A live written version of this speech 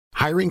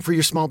Hiring for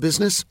your small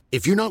business?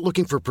 If you're not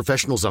looking for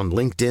professionals on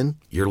LinkedIn,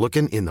 you're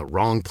looking in the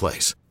wrong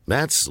place.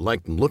 That's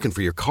like looking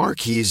for your car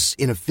keys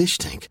in a fish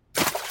tank.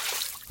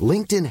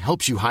 LinkedIn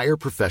helps you hire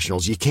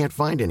professionals you can't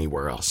find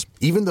anywhere else,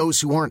 even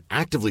those who aren't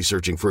actively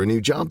searching for a new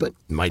job but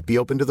might be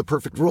open to the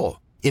perfect role.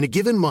 In a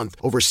given month,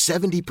 over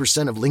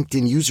 70% of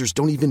LinkedIn users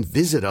don't even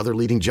visit other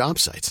leading job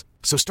sites.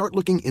 So start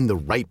looking in the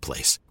right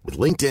place. With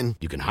LinkedIn,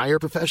 you can hire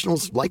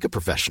professionals like a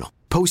professional.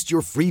 Post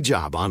your free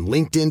job on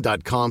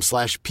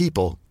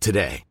linkedin.com/people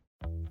today.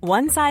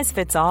 One size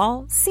fits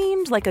all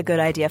seemed like a good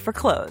idea for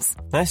clothes.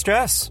 Nice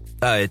dress.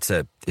 It's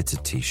a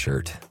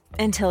t-shirt.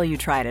 Until you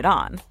tried it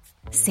on.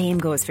 Same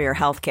goes for your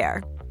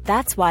healthcare.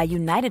 That's why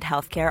United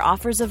Healthcare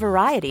offers a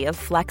variety of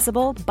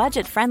flexible,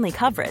 budget-friendly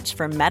coverage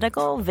for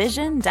medical,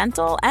 vision,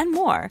 dental, and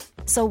more.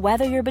 So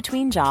whether you're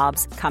between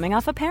jobs, coming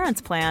off a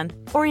parent's plan,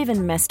 or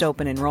even missed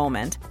open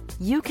enrollment,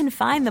 you can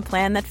find the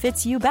plan that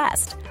fits you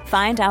best.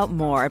 Find out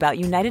more about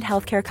United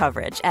Healthcare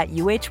coverage at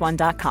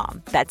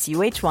uh1.com. That's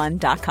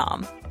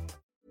uh1.com.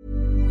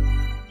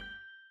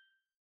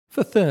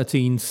 For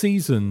 13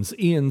 seasons,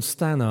 Ian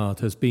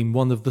Stannard has been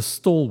one of the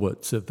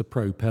stalwarts of the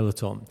pro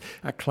peloton.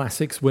 A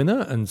classics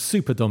winner and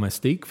super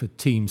domestique for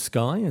Team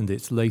Sky and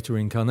its later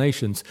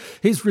incarnations,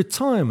 his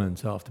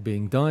retirement after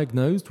being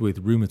diagnosed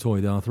with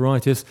rheumatoid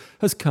arthritis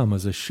has come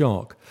as a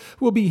shock.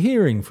 We'll be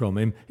hearing from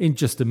him in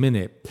just a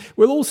minute.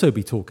 We'll also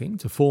be talking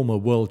to former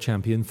world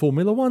champion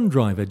Formula One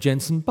driver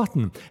Jenson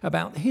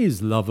about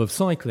his love of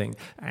cycling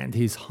and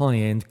his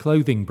high-end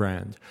clothing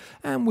brand.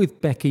 And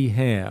with Becky,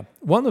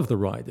 one of the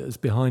riders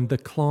behind the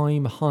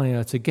Climb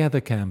Higher Together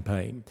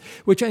campaign,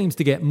 which aims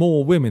to get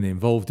more women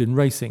involved in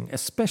racing,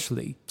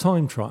 especially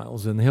time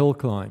trials and hill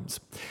climbs.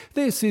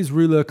 This is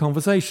Rouleur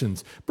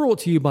Conversations, brought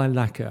to you by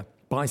Lacquer,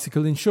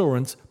 bicycle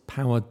insurance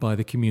powered by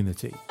the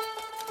community.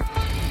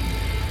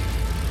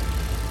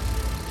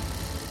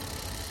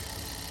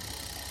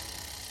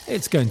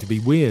 It's going to be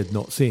weird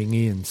not seeing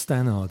Ian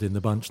Stannard in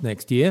the bunch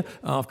next year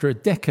after a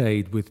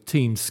decade with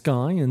Team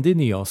Sky and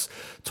Ineos,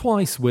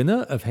 twice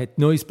winner of Het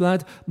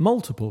Nieuwsblad,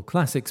 multiple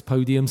classics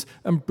podiums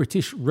and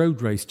British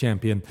road race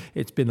champion.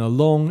 It's been a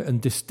long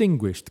and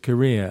distinguished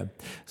career.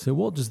 So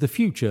what does the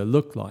future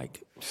look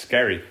like?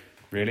 Scary,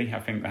 really. I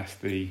think that's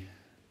the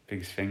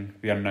biggest thing,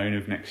 the unknown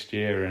of next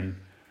year, and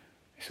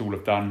it's all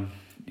I've done,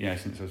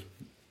 since I was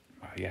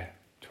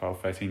 12,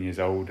 13 years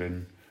old,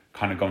 and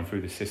kind of gone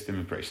through the system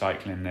of British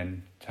cycling and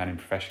then turning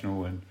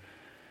professional, and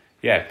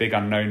big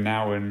unknown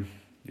now, and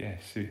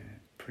it's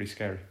pretty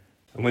scary.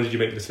 And when did you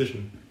make the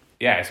decision?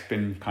 It's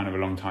been kind of a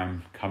long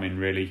time coming,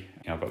 really.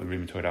 I've got the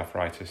rheumatoid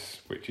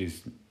arthritis, which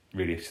is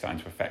really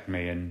starting to affect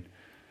me, and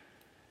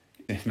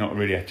it's not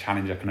really a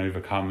challenge I can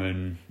overcome,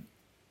 and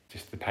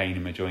just the pain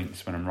in my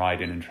joints when I'm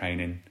riding and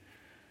training,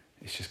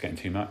 it's just getting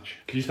too much.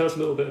 Could you tell us a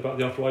little bit about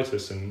the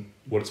arthritis and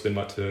what it's been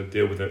like to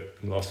deal with it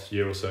in the last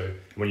year or so,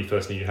 when you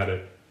first knew you had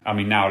it? I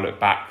mean, now I look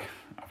back,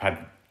 I've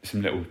had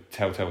some little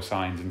telltale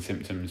signs and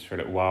symptoms for a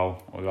little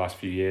while, or the last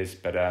few years,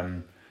 but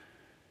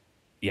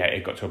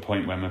it got to a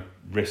point where my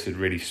wrist had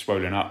really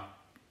swollen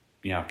up.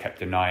 I kept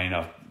denying,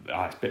 I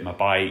bit my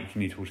bike,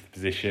 need to alter the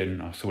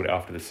position, I sorted it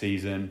after the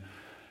season,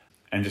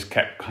 and just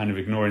kept kind of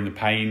ignoring the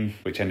pain,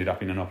 which ended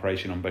up in an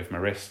operation on both my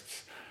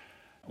wrists,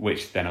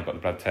 which then I got the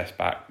blood test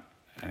back,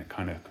 and it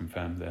kind of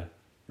confirmed the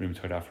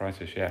rheumatoid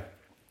arthritis,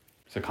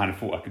 So I kind of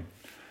thought I could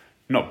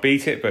not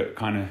beat it, but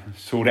kind of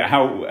sort it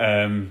out.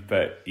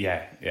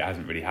 It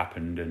hasn't really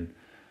happened, and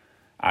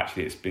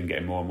actually it's been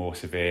getting more and more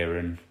severe,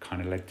 and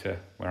kind of led to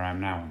where I am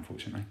now,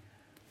 unfortunately.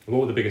 And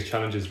what were the biggest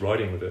challenges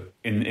riding with it?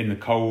 In the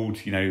cold,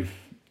 the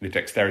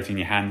dexterity in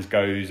your hands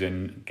goes,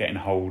 and getting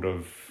hold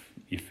of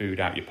your food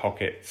out your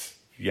pockets.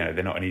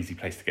 They're not an easy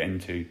place to get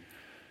into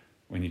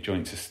when your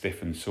joints are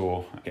stiff and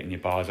sore, getting your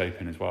bars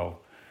open as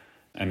well.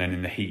 And then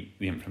in the heat,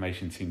 the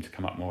inflammation seemed to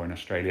come up more in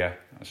Australia.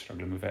 I was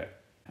struggling with it.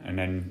 And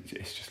then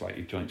it's just like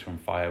your joints are on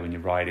fire when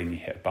you're riding, you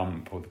hit a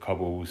bump or the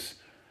cobbles.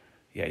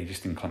 You're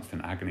just in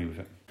constant agony with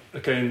it.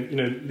 Okay, and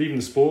leaving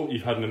the sport,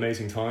 you've had an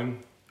amazing time.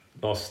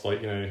 Last,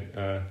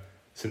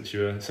 since you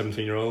were a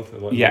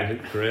 17-year-old, your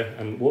career.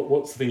 And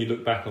what's the thing you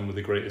look back on with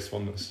the greatest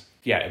fondness?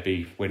 It'd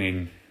be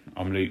winning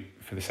en route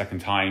for the second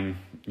time,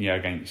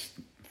 against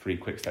 3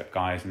 quick-step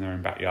guys in their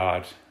own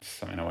backyard. It's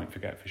something I won't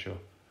forget for sure.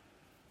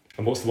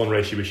 And what's the one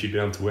race you wish you'd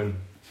been able to win?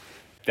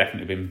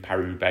 Definitely been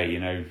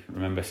Paris-Roubaix,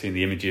 remember seeing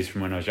the images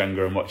from when I was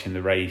younger and watching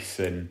the race,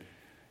 and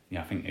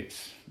I think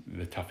it's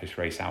the toughest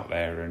race out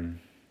there, and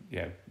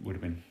it would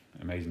have been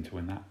amazing to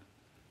win that.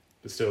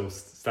 But still,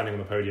 standing on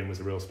the podium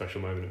was a real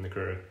special moment in the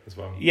career as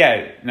well.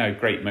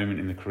 Great moment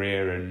in the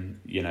career,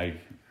 and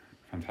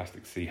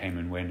fantastic to see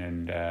Heyman win,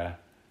 and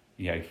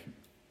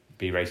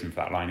be racing for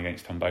that line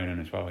against Tom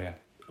Bonan as well.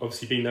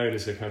 Obviously being known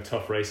as a kind of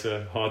tough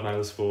racer, hard man of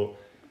the sport,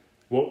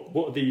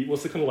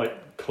 what's the kind of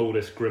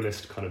coldest,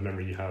 grimmest kind of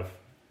memory you have?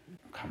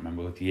 I can't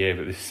remember what the year,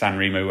 but this San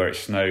Remo where it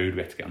snowed,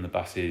 we had to get on the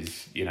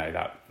buses,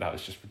 that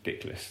was just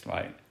ridiculous,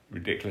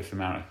 ridiculous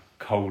amount of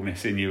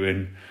coldness in you,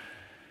 and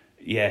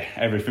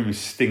everything was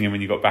stinging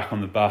when you got back on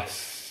the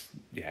bus.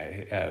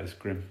 It was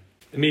grim.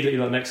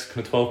 Immediately, next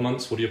kind of 12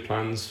 months, what are your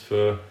plans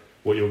for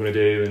what you're going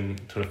to do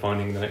and kind of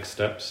finding the next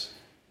steps?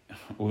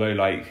 Although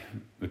like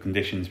the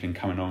condition's been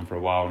coming on for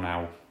a while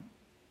now,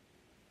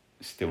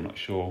 still not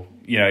sure.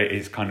 You know,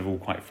 it's kind of all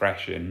quite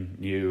fresh and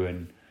new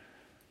and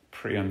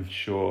pretty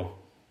unsure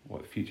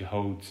what the future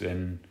holds.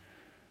 And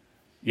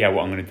yeah,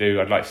 what I'm going to do,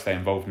 I'd like to stay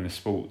involved in the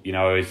sport. You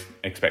know, I was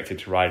expected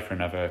to ride for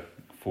another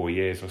 4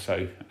 years or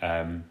so.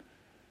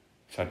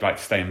 So I'd like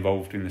to stay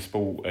involved in the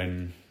sport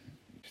and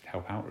just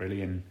help out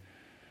really, and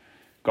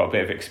got a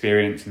bit of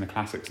experience in the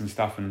classics and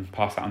stuff and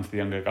pass that on to the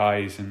younger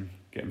guys and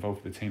get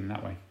involved with the team in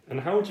that way. And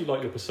how would you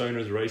like your persona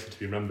as a racer to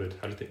be remembered?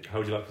 How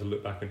would you like to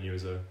look back on you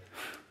as a...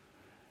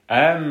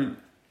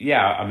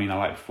 Yeah, I mean, I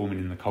like performing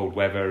in the cold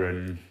weather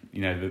and,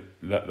 you know,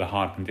 the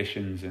hard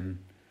conditions, and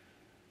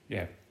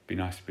yeah, it'd be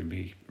nice to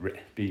be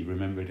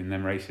remembered in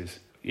them races.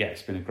 Yeah,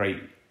 it's been a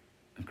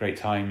great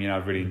time. You know,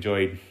 I've really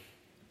enjoyed,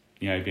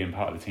 you know, being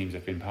part of the teams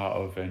I've been part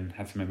of and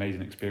had some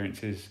amazing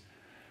experiences,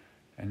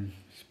 and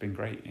it's been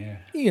great, yeah.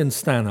 Ian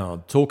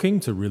Stannard talking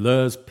to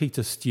Rouleur's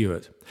Peter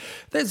Stewart.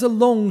 There's a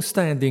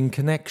long-standing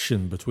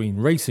connection between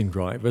racing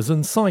drivers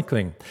and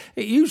cycling.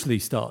 It usually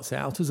starts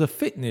out as a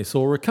fitness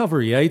or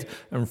recovery aid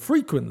and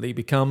frequently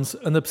becomes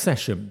an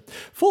obsession.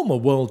 Former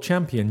world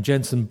champion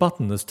Jenson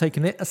has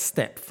taken it a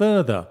step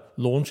further,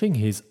 launching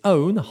his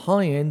own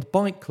high-end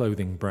bike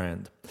clothing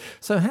brand.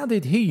 So how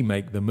did he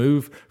make the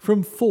move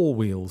from 4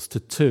 wheels to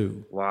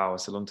 2? Wow,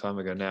 it's a long time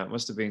ago now. It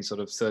must have been sort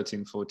of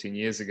 13, 14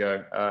 years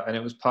ago. And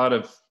it was part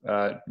of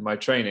my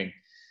training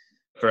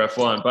for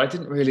F1. But I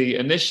didn't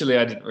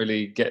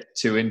really get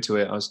too into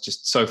it. I was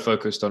just so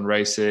focused on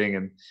racing,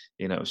 and,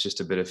 you know, it was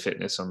just a bit of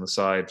fitness on the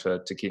side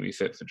to keep me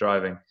fit for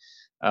driving.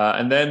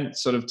 And then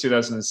sort of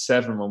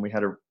 2007, when we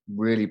had a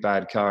really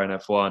bad car in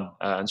F1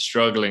 and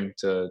struggling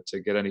to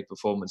get any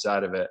performance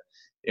out of it,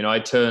 you know, I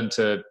turned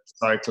to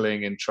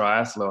cycling and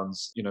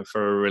triathlons, you know,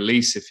 for a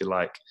release, if you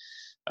like,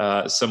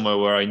 somewhere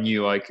where I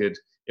knew I could,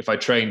 if I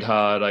trained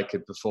hard, I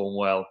could perform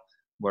well.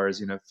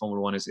 Whereas, you know,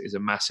 Formula One is a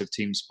massive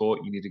team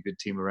sport. You need a good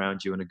team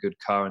around you and a good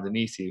car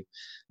underneath you.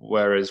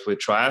 Whereas with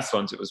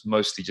triathlons, it was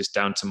mostly just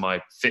down to my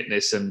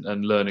fitness and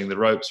learning the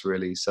ropes,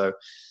 really. So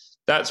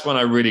that's when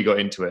I really got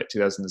into it,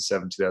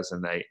 2007,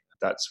 2008.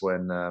 That's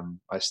when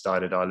I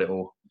started our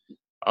little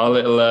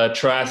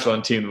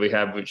triathlon team that we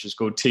had, which was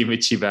called Team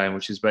Ichiban,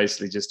 which is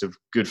basically just of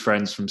good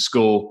friends from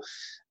school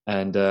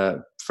and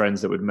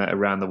friends that we'd met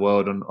around the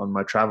world on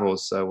my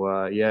travels.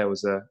 So yeah, it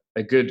was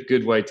a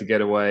good way to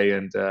get away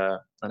and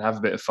have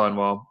a bit of fun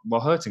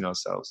while hurting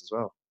ourselves as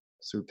well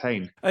through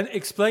pain. And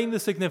explain the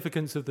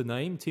significance of the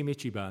name Team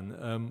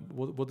Ichiban.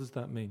 What does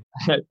that mean?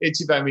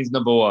 Ichiban means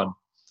number one.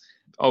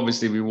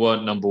 Obviously, we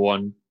weren't number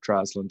one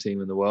triathlon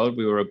team in the world.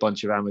 We were a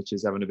bunch of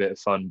amateurs having a bit of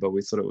fun, but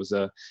we thought it was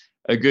a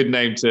good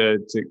name to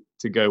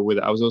go with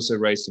it. I was also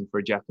racing for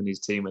a Japanese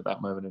team at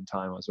that moment in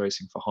time. I was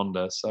racing for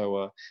Honda,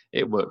 so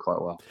it worked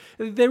quite well.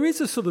 There is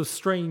a sort of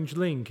strange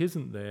link,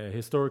 isn't there,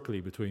 historically,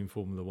 between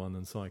Formula One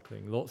and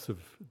cycling? Lots of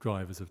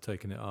drivers have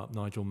taken it up.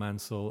 Nigel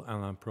Mansell,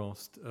 Alain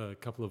Prost, a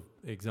couple of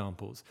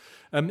examples.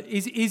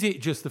 Is it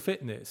just the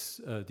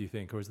fitness, do you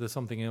think, or is there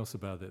something else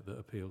about it that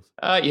appeals?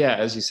 Yeah,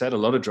 as you said, a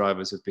lot of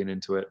drivers have been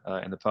into it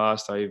in the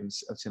past. I've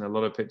seen a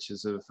lot of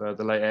pictures of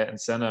the late Ayrton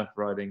Senna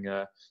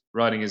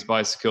riding his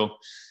bicycle.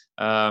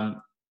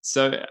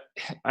 So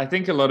I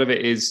think a lot of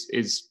it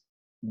is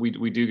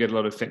we do get a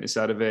lot of fitness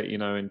out of it, you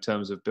know, in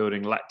terms of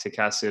building lactic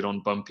acid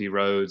on bumpy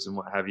roads and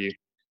what have you.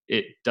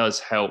 It does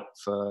help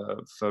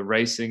for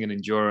racing and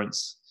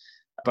endurance.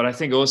 But I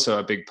think also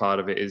a big part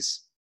of it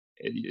is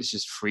it's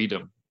just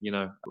freedom. You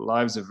know,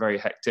 lives are very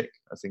hectic.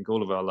 I think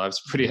all of our lives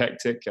are pretty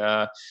hectic.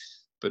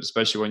 But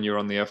especially when you're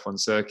on the F1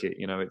 circuit,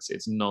 you know,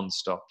 it's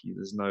non-stop.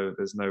 There's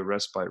no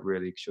respite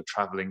really, because you're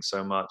traveling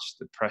so much.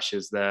 The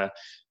pressure's there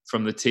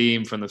from the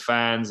team, from the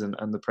fans,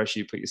 and the pressure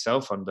you put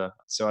yourself under.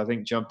 So I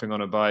think jumping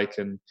on a bike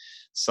and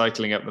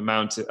cycling up in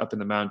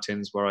the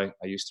mountains where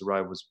I used to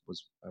ride was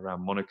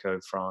around Monaco,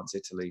 France,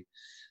 Italy.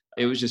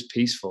 It was just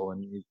peaceful,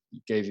 and it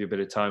gave you a bit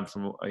of time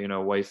from, you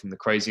know, away from the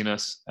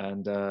craziness,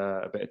 and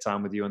a bit of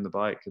time with you on the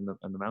bike and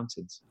the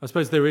mountains. I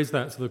suppose there is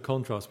that sort of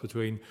contrast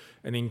between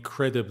an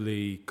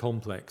incredibly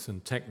complex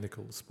and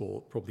technical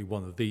sport, probably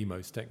one of the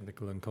most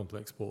technical and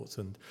complex sports,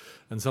 and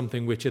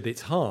something which at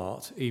its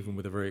heart, even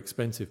with a very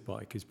expensive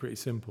bike, is pretty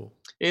simple.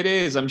 It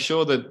is. I'm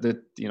sure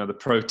that you know, the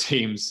pro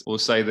teams will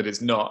say that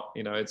it's not.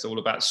 You know, it's all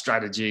about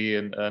strategy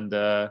and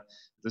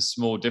the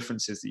small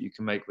differences that you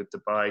can make with the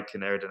bike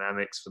and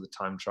aerodynamics for the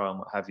time trial and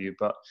what have you,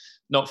 but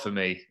not for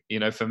me. You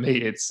know, for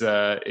me, it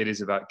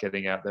is about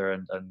getting out there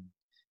and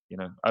you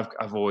know,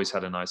 I've always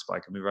had a nice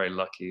bike. I've been very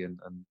lucky and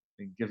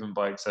been given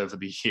bikes over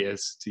the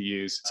years to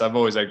use. So I've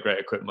always had great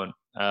equipment.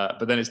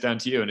 But then it's down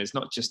to you, and it's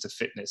not just a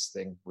fitness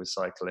thing with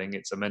cycling.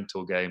 It's a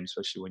mental game,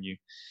 especially when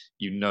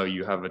you know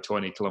you have a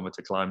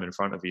 20-kilometer climb in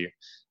front of you.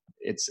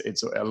 It's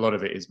a lot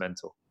of it is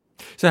mental.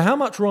 So how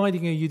much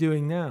riding are you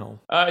doing now?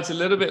 It's a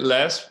little bit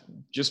less,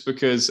 just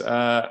because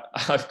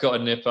I've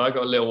got a nipper. I've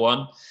got a little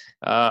one,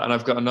 and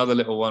I've got another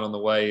little one on the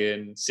way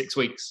in 6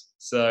 weeks.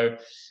 So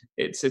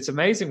it's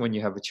amazing when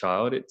you have a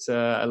child. It's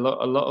a lot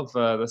of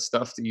the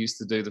stuff that you used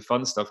to do, the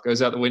fun stuff,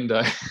 goes out the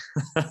window.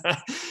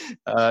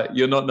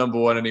 You're not number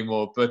one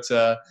anymore. But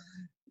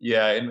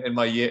yeah, in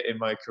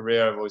my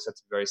career, I've always had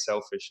to be very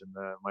selfish, and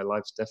my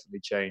life's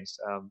definitely changed.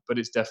 But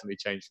it's definitely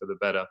changed for the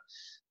better.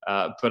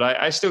 But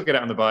I still get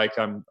out on the bike.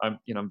 I'm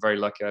very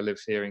lucky. I live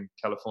here in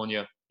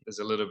California. There's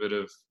a little bit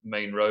of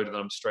main road, and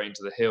then I'm straight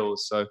into the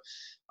hills. So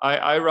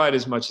I ride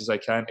as much as I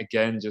can,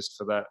 again, just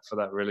for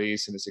that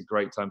release. And it's a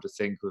great time to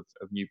think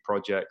of new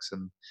projects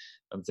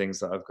and things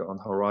that I've got on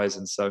the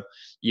horizon. So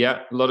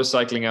yeah, a lot of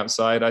cycling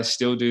outside. I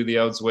still do the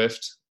old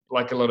Zwift,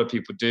 like a lot of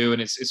people do.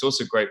 And it's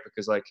also great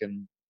because I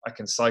can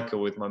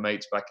cycle with my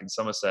mates back in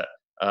Somerset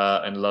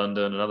and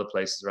London and other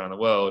places around the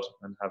world,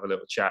 and have a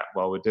little chat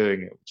while we're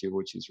doing it,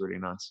 which is really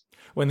nice.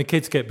 When the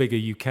kids get bigger,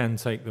 you can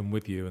take them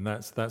with you, and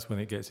that's when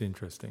it gets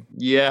interesting.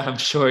 Yeah, I'm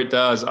sure it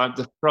does.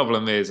 The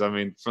problem is, I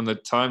mean, from the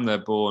time they're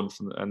born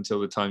until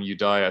the time you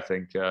die, I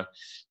think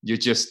you're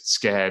just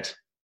scared.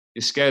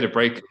 You're scared of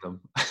breaking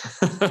them.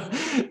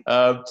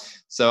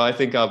 So I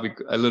think I'll be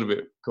a little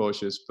bit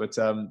cautious. But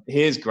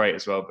here's great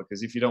as well,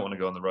 because if you don't want to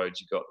go on the road,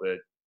 you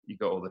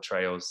got all the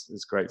trails.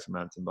 It's great for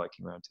mountain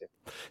biking around here.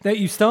 Now,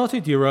 you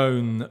started your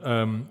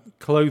own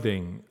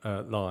clothing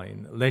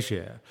line,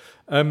 Leisure.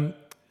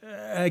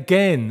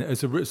 Again,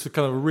 as a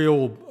kind of a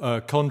real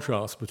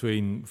contrast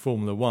between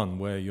Formula One,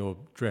 where you're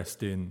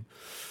dressed in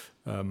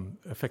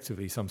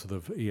effectively some sort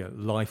of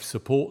life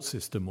support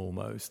system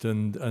almost,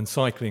 and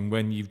cycling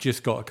when you've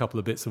just got a couple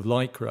of bits of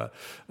Lycra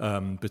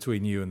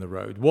between you and the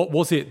road. What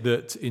was it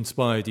that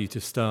inspired you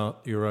to start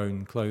your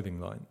own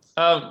clothing line?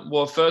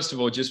 Well, first of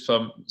all, just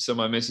so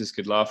my missus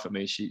could laugh at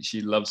me,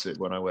 she loves it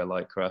when I wear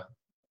Lycra.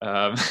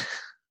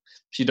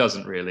 She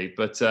doesn't really,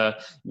 but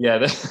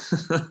yeah,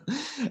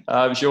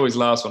 she always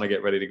laughs when I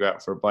get ready to go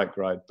out for a bike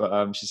ride.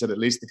 But she said at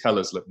least the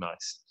colours look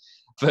nice.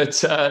 But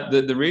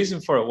the reason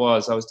for it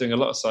was I was doing a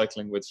lot of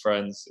cycling with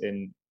friends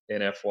in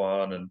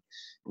F1, and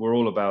we're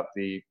all about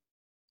the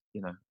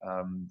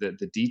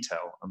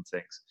detail and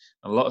things.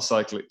 And a lot of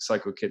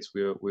cycle kits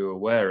we were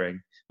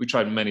wearing. We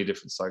tried many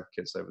different cycle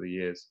kits over the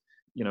years.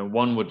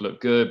 One would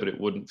look good, but it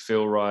wouldn't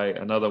feel right.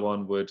 Another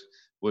one would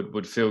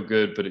feel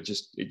good, but it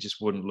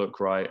just wouldn't look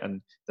right,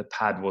 and the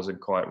pad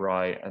wasn't quite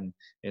right, and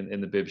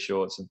in the bib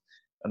shorts,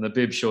 and the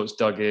bib shorts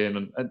dug in,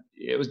 and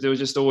there were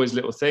just always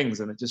little things,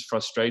 and it just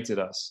frustrated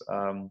us.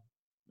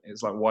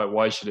 It's like,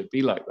 why should it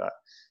be like that?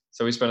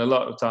 So we spent a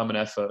lot of time and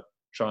effort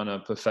trying to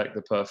perfect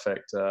the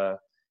perfect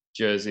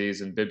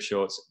jerseys and bib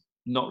shorts,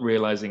 not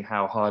realizing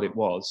how hard it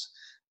was.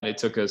 And it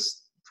took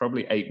us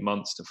probably 8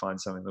 months to find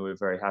something that we were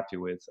very happy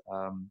with.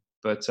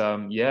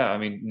 Yeah, I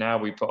mean, now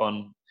we put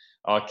on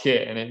our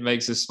kit and it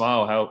makes us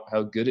smile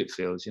how good it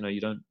feels. You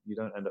don't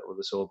end up with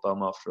a sore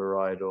bum after a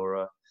ride,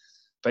 or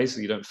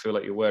basically you don't feel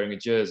like you're wearing a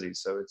jersey.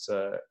 So it's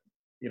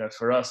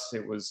for us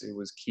it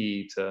was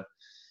key to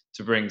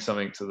bring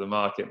something to the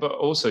market, but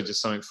also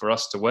just something for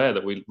us to wear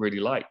that we really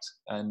liked.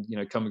 And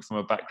coming from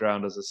a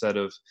background, as I said,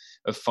 of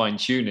fine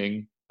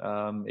tuning,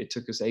 it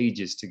took us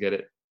ages to get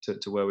it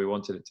to where we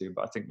wanted it to,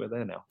 but I think we're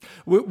there now.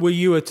 Were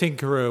you a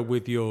tinkerer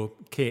with your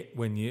kit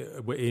when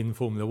you were in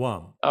Formula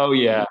One? Oh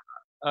yeah.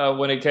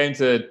 When it came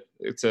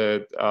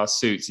to our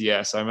suits,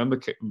 yes. I remember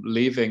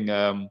leaving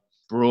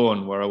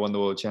Brawn, where I won the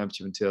World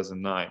Championship in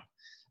 2009,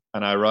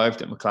 and I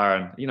arrived at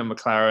McLaren.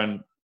 McLaren,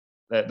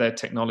 their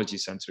technology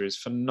center is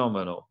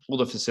phenomenal. All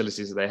the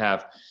facilities that they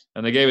have.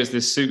 And they gave us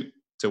this suit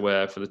to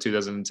wear for the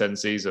 2010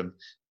 season,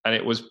 and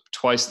it was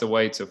twice the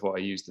weight of what I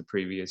used the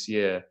previous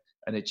year.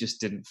 And it just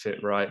didn't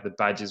fit right. The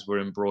badges were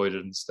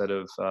embroidered instead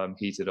of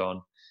heated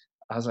on.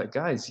 I was like,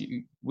 guys,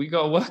 we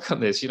got to work on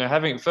this.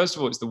 Having, first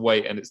of all, it's the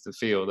weight and it's the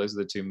feel. Those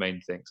are the two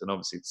main things. And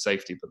obviously it's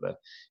safety, but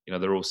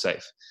they're all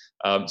safe.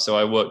 So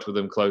I worked with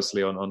them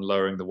closely on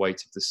lowering the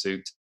weight of the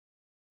suit,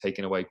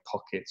 taking away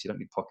pockets. You don't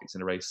need pockets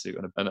in a race suit,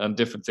 and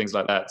different things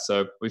like that.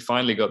 So we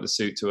finally got the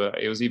suit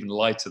it was even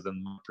lighter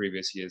than my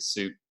previous year's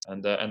suit.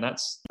 And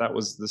that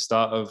was the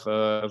start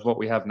of what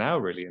we have now,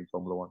 really, in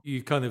Formula One.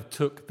 You kind of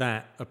took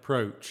that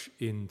approach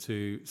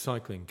into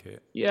cycling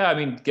kit. Yeah, I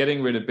mean,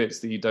 getting rid of bits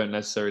that you don't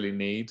necessarily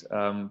need,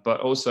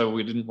 but also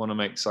we didn't want to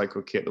make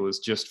cycle kit that was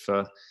just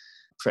for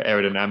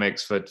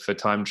aerodynamics, for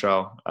time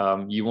trial.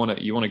 You want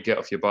to get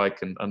off your bike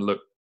and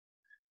look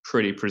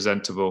pretty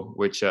presentable,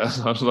 which a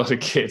lot of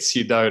kits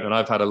you don't. And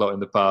I've had a lot in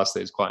the past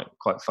that it's quite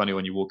funny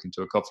when you walk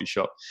into a coffee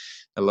shop.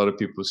 A lot of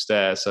people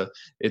stare. So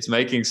it's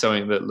making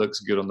something that looks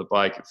good on the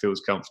bike. It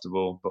feels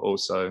comfortable, but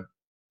also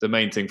the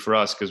main thing for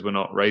us, because we're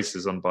not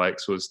racers on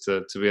bikes, was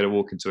to be able to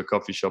walk into a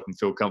coffee shop and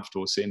feel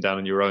comfortable sitting down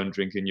on your own,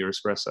 drinking your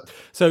espresso.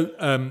 So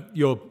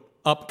your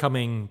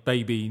upcoming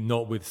baby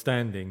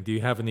notwithstanding, do you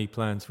have any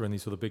plans for any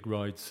sort of big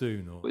ride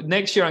soon? Or?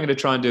 Next year, I'm going to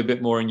try and do a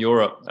bit more in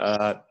Europe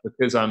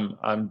because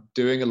I'm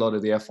doing a lot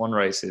of the F1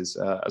 races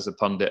as a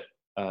pundit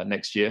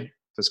next year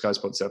for Sky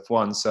Sports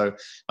F1. So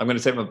I'm going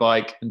to take my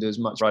bike and do as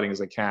much riding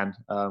as I can.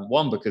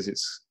 One, because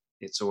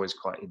it's always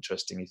quite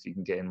interesting if you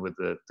can get in with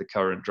the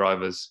current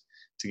drivers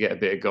to get a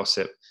bit of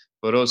gossip.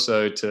 but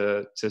also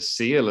to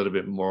see a little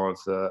bit more of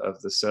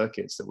the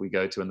circuits that we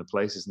go to and the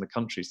places and the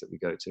countries that we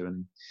go to.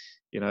 And,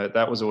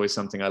 that was always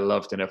something I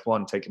loved in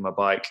F1, taking my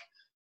bike,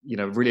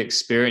 really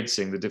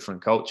experiencing the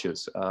different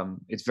cultures.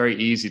 It's very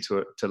easy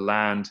to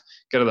land,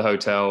 go to the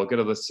hotel, go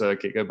to the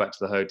circuit, go back to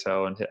the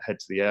hotel and head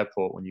to the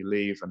airport when you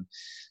leave, and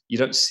you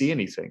don't see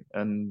anything.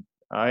 And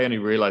I only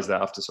realized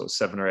that after sort of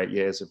 7 or 8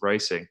 years of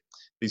racing.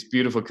 These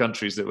beautiful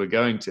countries that we're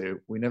going to,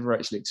 we never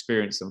actually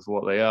experience them for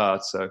what they are.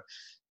 So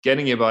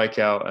getting your bike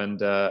out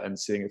and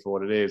seeing it for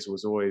what it is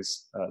was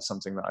always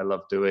something that I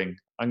love doing.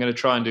 I'm going to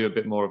try and do a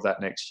bit more of that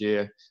next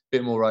year, a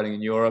bit more riding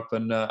in Europe.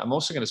 And I'm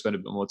also going to spend a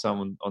bit more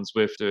time on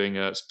Zwift doing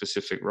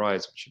specific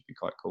rides, which should be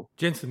quite cool.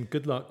 Jenson,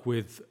 good luck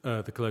with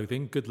the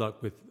clothing. Good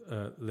luck with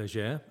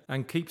Leger.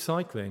 And keep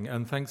cycling.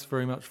 And thanks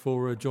very much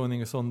for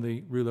joining us on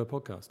the Rouleur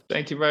podcast.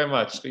 Thank you very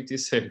much. Speak to you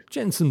soon.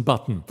 Jenson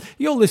Button.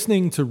 You're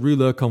listening to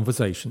Rouleur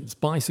Conversations,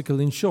 bicycle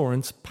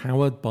insurance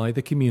powered by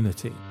the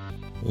community.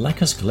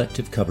 Lacquer's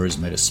collective cover is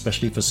made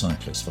especially for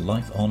cyclists for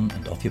life on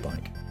and off your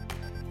bike.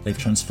 They've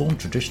transformed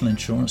traditional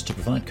insurance to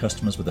provide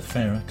customers with a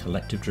fairer,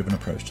 collective-driven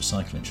approach to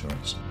cycle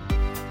insurance.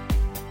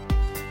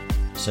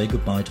 Say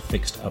goodbye to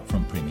fixed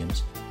upfront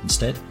premiums.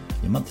 Instead,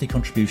 your monthly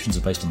contributions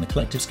are based on the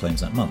collective's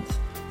claims that month.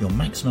 Your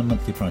maximum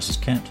monthly price is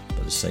capped,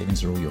 but the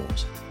savings are all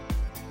yours.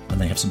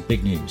 And they have some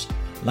big news.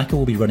 Lacquer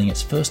will be running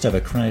its first ever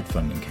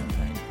crowdfunding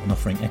campaign and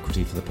offering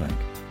equity for the pack.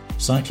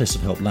 Cyclists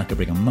have helped Lacquer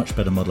bring a much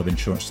better model of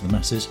insurance to the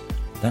masses.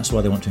 That's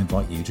why they want to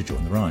invite you to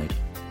join the ride.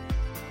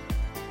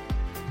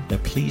 They're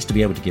pleased to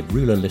be able to give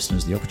Rouleur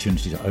listeners the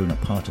opportunity to own a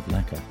part of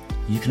Lacquer.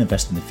 You can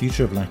invest in the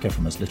future of Lacquer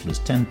from as little as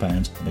 £10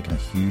 and become a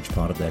huge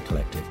part of their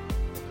collective.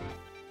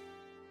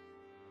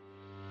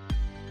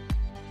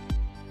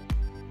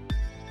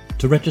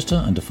 To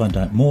register and to find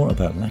out more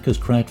about Lacquer's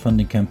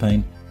crowdfunding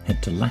campaign,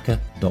 head to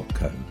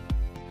lacquer.co.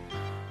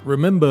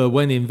 Remember,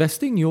 when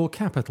investing, your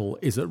capital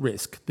is at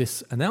risk.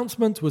 This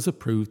announcement was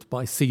approved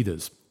by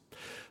Cedars.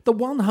 The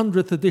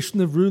 100th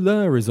edition of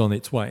Rouleur is on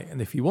its way,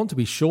 and if you want to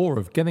be sure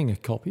of getting a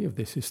copy of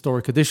this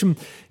historic edition,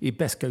 you'd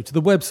best go to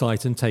the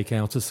website and take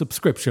out a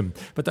subscription.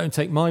 But don't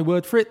take my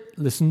word for it,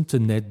 listen to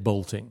Ned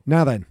Bolting.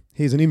 Now then,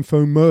 here's an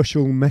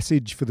infomercial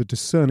message for the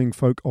discerning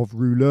folk of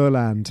Rouleur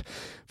land.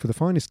 For the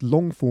finest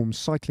long-form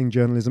cycling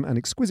journalism and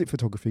exquisite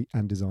photography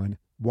and design,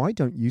 why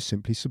don't you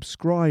simply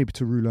subscribe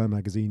to Rouleur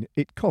magazine?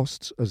 It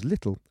costs as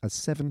little as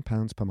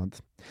 £7 per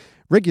month.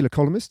 Regular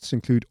columnists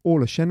include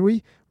Orla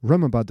Chenouille,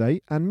 Romain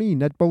Bardet and me,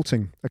 Ned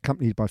Bolting,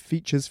 accompanied by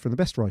features from the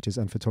best writers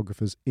and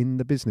photographers in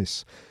the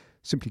business.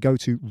 Simply go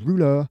to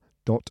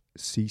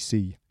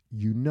rouleur.cc.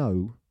 You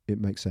know it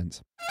makes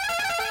sense.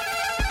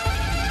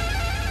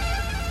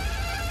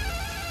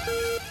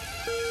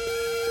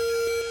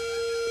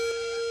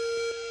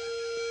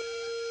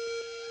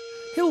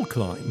 Hill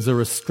climbs are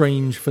a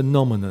strange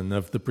phenomenon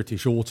of the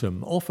British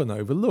autumn, often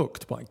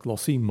overlooked by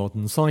glossy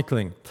modern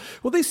cycling.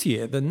 Well, this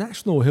year, the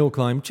National Hill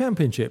Climb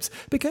Championships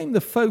became the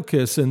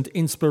focus and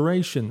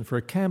inspiration for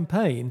a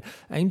campaign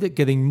aimed at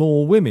getting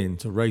more women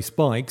to race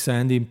bikes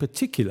and, in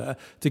particular,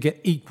 to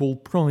get equal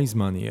prize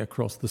money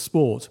across the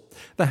sport.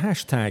 The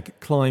hashtag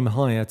Climb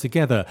Higher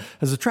Together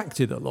has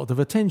attracted a lot of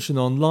attention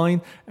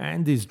online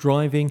and is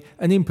driving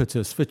an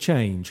impetus for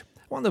change.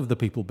 One of the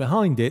people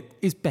behind it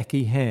is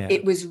Becky Hare.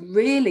 It was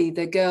really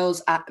the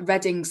girls at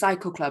Reading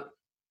Cycle Club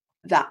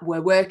that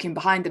were working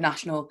behind the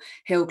National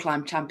Hill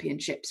Climb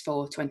Championships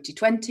for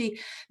 2020.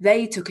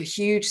 They took a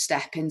huge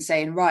step in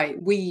saying,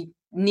 right, we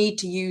need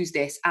to use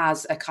this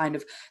as a kind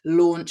of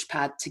launch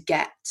pad to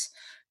get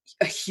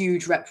a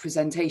huge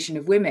representation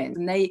of women.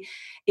 And they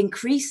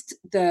increased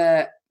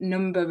the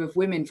number of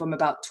women from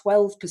about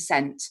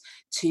 12%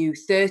 to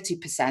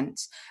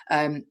 30%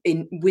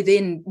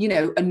 within,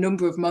 a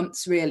number of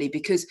months, really,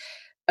 because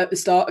at the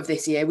start of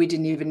this year, we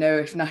didn't even know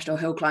if National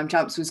Hill Climb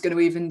Champs was going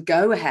to even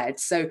go ahead.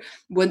 So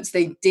once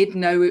they did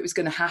know it was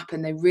going to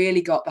happen, they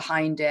really got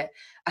behind it.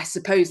 I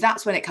suppose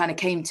that's when it kind of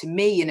came to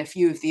me and a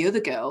few of the other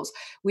girls.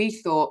 We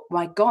thought,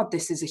 my God,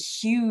 this is a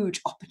huge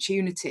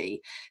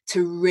opportunity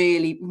to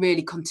really,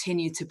 really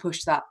continue to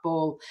push that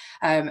ball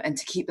and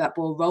to keep that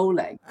ball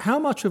rolling. How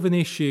much of an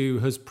issue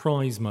has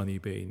prize money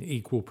been,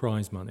 equal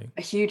prize money?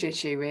 A huge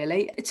issue,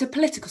 really. It's a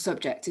political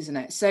subject, isn't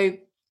it? So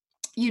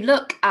you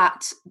look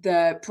at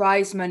the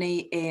prize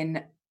money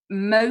in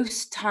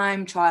most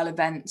time trial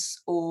events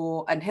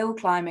and hill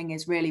climbing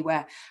is really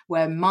where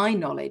my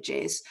knowledge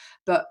is,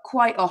 but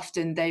quite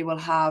often they will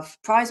have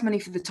prize money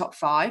for the top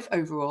 5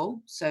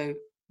 overall, so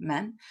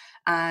men,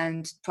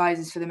 and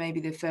prizes for maybe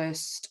the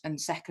first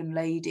and second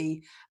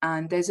lady.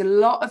 And there's a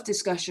lot of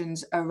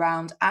discussions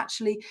around,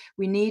 actually,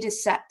 we need a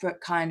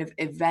separate kind of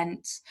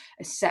event,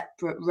 a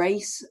separate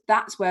race.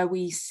 That's where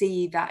we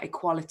see that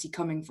equality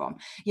coming from.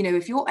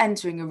 If you're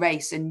entering a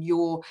race and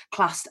you're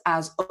classed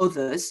as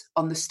others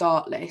on the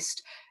start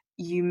list,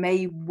 you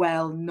may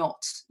well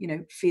not,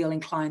 feel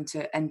inclined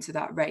to enter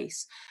that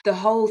race. The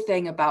whole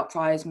thing about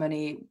prize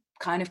money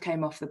kind of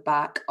came off the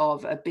back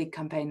of a big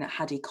campaign that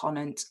Haddie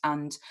Conant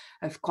and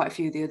quite a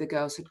few of the other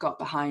girls had got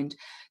behind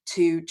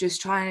to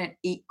just try and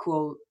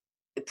equal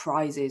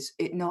prizes.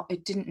 It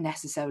didn't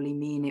necessarily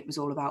mean it was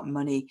all about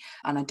money,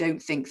 and I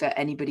don't think that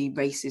anybody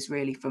races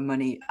really for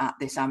money at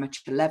this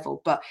amateur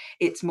level, but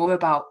it's more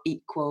about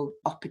equal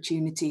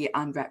opportunity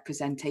and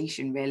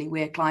representation. Really,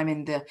 we're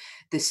climbing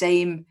the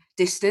same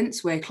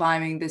distance, we're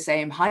climbing the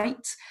same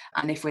height,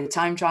 and if we're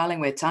time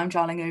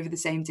trialing over the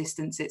same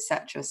distance,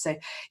 etc. So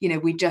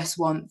we just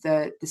want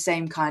the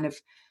same kind of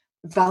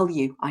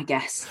value, I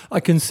guess.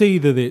 I can see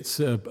that it's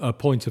a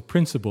point of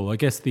principle. I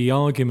guess the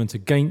argument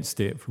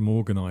against it from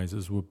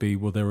organisers would be,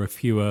 well, there are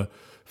fewer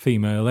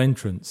female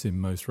entrants in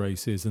most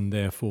races and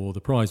therefore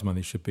the prize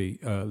money should be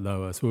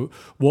lower. So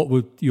what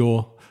would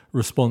your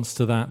response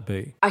to that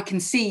be? I can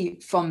see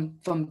from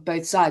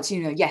both sides,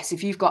 yes,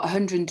 if you've got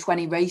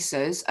 120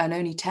 racers and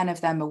only 10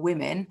 of them are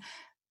women,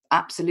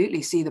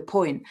 absolutely see the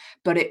point,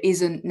 but it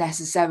isn't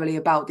necessarily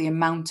about the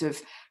amount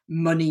of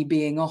money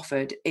being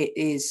offered. It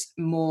is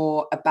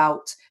more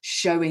about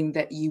showing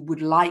that you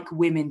would like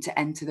women to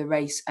enter the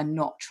race and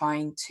not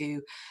trying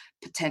to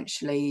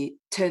potentially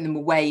turn them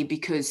away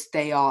because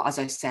they are, as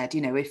I said,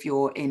 if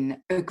you're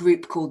in a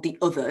group called the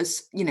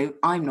others,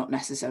 I'm not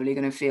necessarily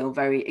going to feel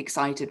very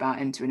excited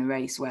about entering a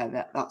race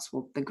where that's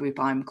what the group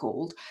I'm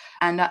called.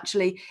 And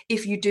actually,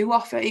 if you do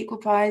offer equal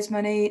prize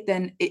money,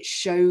 then it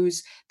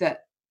shows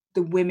that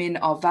the women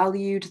are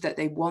valued, that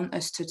they want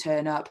us to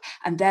turn up,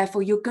 and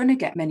therefore you're going to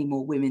get many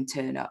more women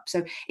turn up.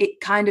 So it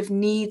kind of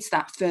needs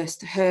that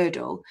first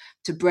hurdle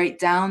to break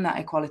down that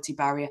equality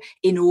barrier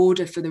in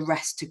order for the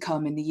rest to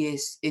come in the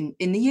years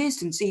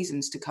and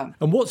seasons to come.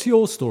 And what's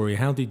your story?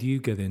 How did you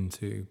get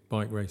into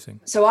bike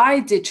racing? So I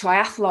did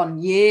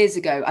triathlon years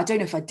ago. I don't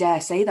know if I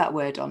dare say that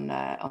word on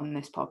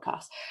this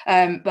podcast,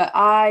 but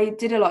I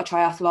did a lot of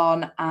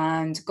triathlon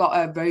and got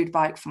a road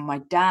bike from my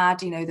dad,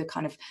 the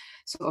kind of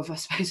sort of, I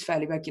suppose,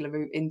 fairly regular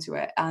route into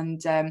it,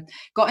 and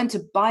got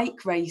into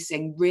bike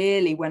racing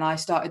really when I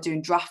started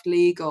doing draft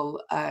legal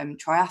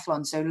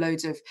triathlon. So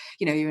loads of,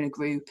 you're in a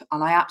group,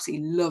 and I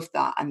absolutely loved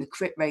that. And the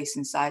crit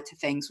racing side to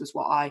things was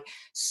what I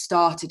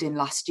started in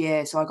last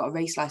year. So I got a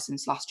race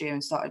license last year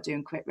and started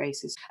doing crit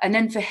races. And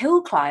then for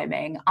hill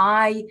climbing,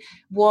 I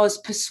was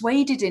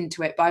persuaded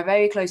into it by a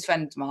very close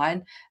friend of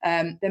mine.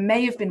 There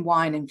may have been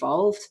wine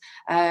involved.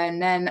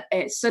 And then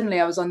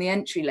suddenly I was on the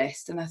entry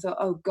list and I thought,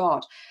 oh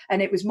God.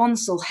 And it was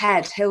Monsell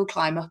Head hill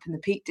climb up in the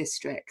Peak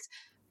District.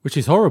 Which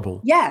is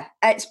horrible. Yeah,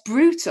 it's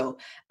brutal.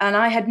 And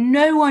I had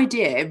no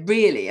idea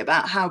really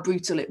about how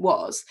brutal it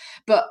was.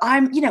 But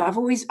I'm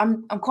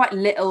quite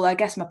little. I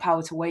guess my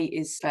power to weight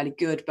is fairly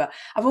good, but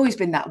I've always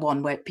been that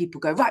one where people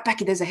go, right,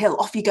 Becky, there's a hill,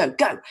 off you go.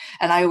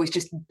 And I always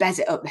just bez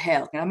it up the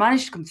hill. And I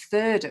managed to come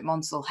third at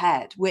Monsell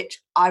Head,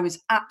 which I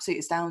was absolutely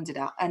astounded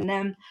at.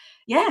 And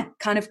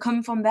kind of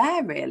come from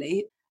there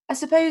really. I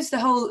suppose the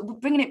whole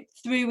bringing it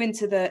through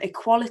into the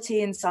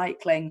equality in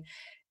cycling,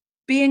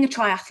 being a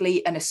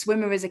triathlete and a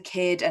swimmer as a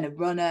kid and a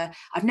runner,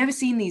 I've never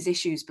seen these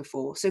issues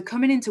before. So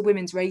coming into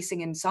women's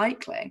racing and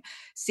cycling,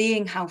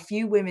 seeing how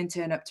few women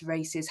turn up to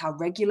races, how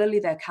regularly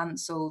they're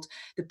cancelled,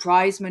 the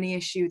prize money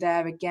issue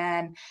there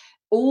again,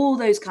 all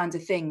those kinds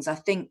of things, I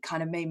think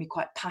kind of made me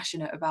quite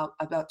passionate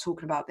about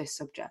talking about this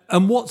subject.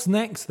 And what's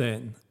next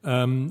then?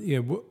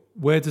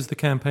 Where does the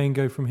campaign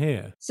go from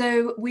here?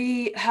 So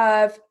we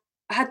have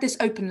had this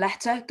open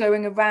letter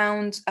going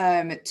around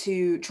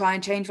to try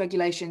and change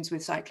regulations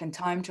with cycling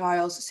time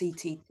trials,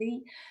 CTT.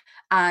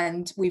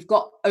 And we've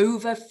got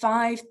over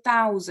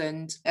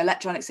 5,000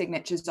 electronic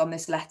signatures on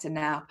this letter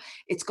now.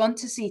 It's gone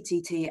to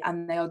CTT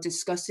and they are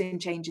discussing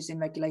changes in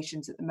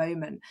regulations at the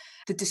moment.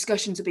 The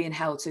discussions are being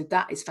held, so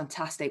that is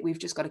fantastic. We've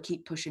just got to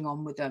keep pushing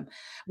on with them.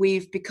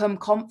 We've become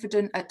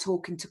confident at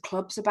talking to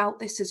clubs about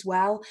this as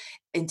well,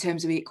 in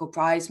terms of equal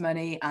prize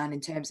money and in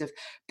terms of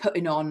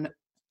putting on,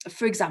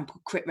 for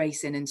example, crit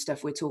racing and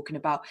stuff. We're talking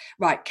about,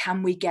 right,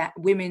 can we get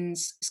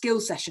women's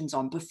skill sessions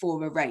on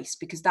before a race,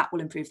 because that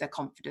will improve their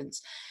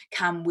confidence?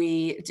 Can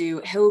we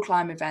do hill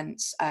climb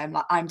events,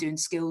 like I'm doing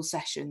skill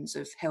sessions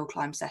of hill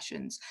climb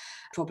sessions,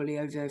 probably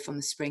over from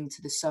the spring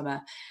to the summer,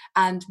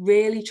 and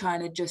really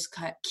trying to just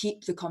kind of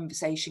keep the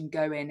conversation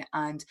going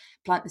and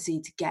plant the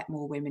seed to get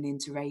more women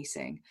into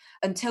racing.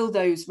 Until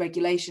those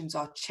regulations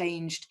are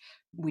changed,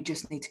 we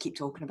just need to keep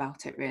talking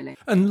about it, really.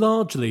 And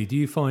largely, do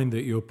you find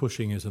that you're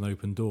pushing as an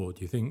open door?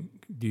 Do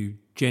you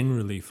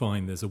generally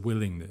find there's a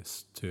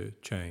willingness to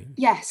change?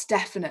 Yes,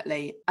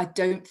 definitely. I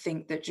don't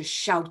think that just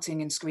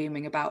shouting and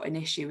screaming about an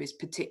issue is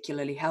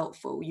particularly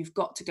helpful. You've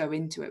got to go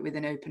into it with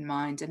an open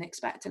mind and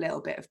expect a little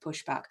bit of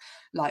pushback,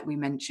 like we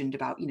mentioned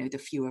about, the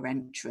fewer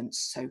entrants.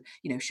 So,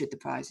 should the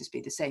prizes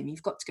be the same?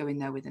 You've got to go in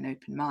there with an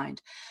open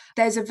mind.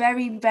 There's a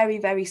very, very,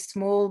 very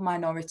small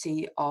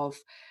minority of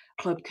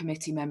club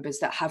committee members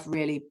that have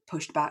really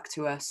pushed back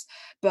to us,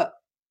 but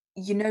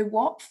you know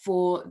what,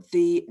 for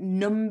the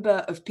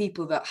number of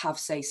people that have,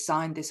 say,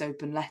 signed this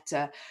open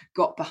letter,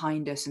 got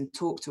behind us and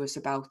talked to us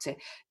about it,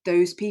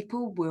 those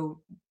people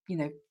will,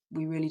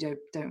 we really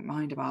don't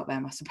mind about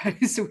them, I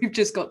suppose. So we've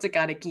just got to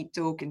kind of keep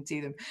talking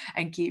to them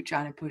and keep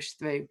trying to push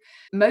through.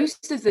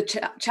 Most of the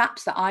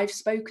chaps that I've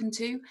spoken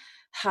to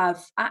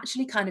have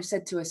actually kind of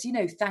said to us,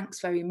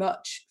 thanks very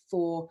much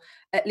for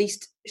at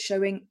least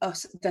showing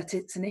us that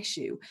it's an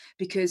issue,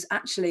 because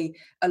actually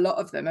a lot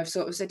of them have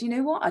sort of said, you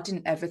know what, I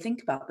didn't ever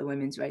think about the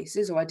women's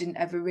races, or I didn't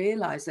ever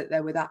realize that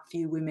there were that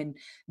few women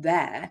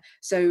there.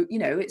 So, you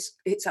know,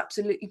 it's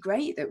absolutely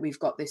great that we've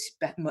got this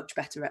much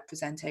better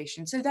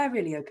representation. So they're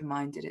really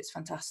open-minded. It's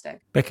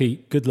fantastic.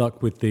 Becky, good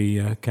luck with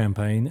the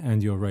campaign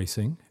and your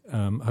racing.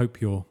 Hope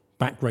you're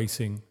back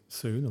racing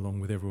soon along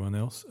with everyone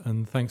else,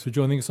 and thanks for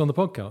joining us on the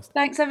podcast.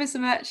 Thanks ever so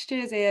much.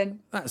 Cheers, Ian.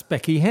 That's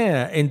Becky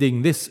Hare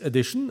ending this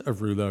edition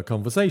of Rouleur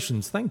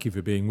Conversations. Thank you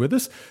for being with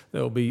us.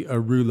 There'll be a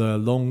Rouleur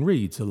long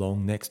reads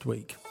along next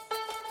week.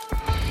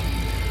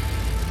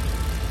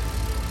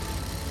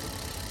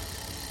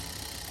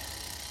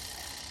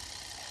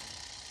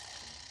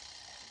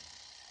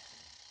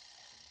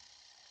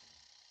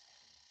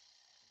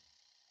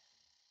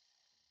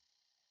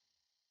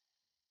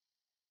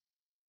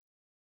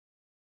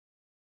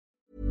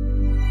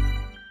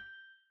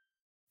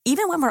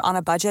 Even when we're on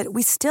a budget,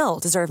 we still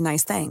deserve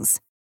nice things.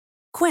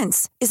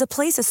 Quince is a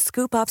place to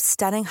scoop up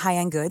stunning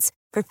high-end goods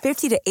for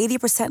 50 to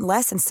 80%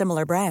 less than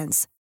similar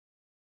brands.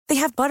 They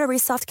have buttery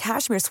soft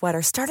cashmere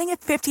sweaters starting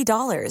at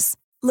 $50,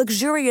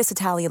 luxurious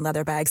Italian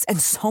leather bags, and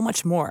so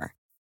much more.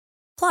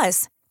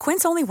 Plus,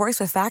 Quince only works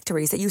with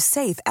factories that use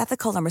safe,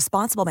 ethical, and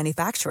responsible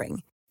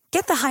manufacturing.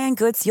 Get the high-end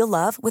goods you'll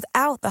love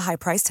without the high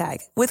price tag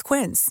with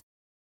Quince.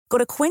 Go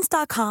to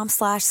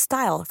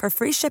quince.com/style for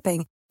free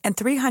shipping and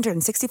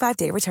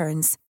 365-day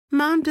returns.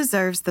 Mom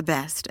deserves the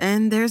best,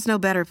 and there's no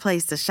better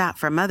place to shop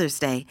for Mother's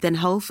Day than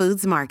Whole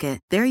Foods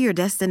Market. They're your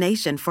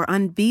destination for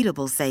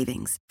unbeatable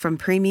savings, from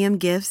premium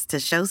gifts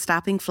to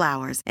show-stopping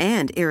flowers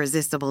and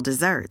irresistible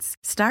desserts.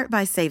 Start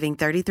by saving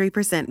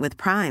 33% with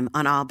Prime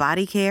on all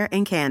body care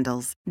and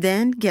candles.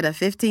 Then get a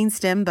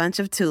 15-stem bunch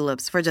of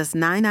tulips for just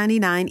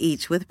 $9.99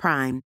 each with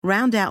Prime.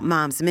 Round out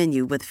Mom's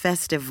menu with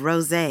festive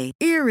rosé,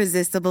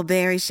 irresistible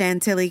berry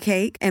chantilly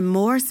cake, and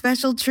more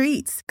special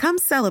treats. Come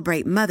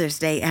celebrate Mother's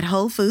Day at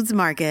Whole Foods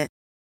Market.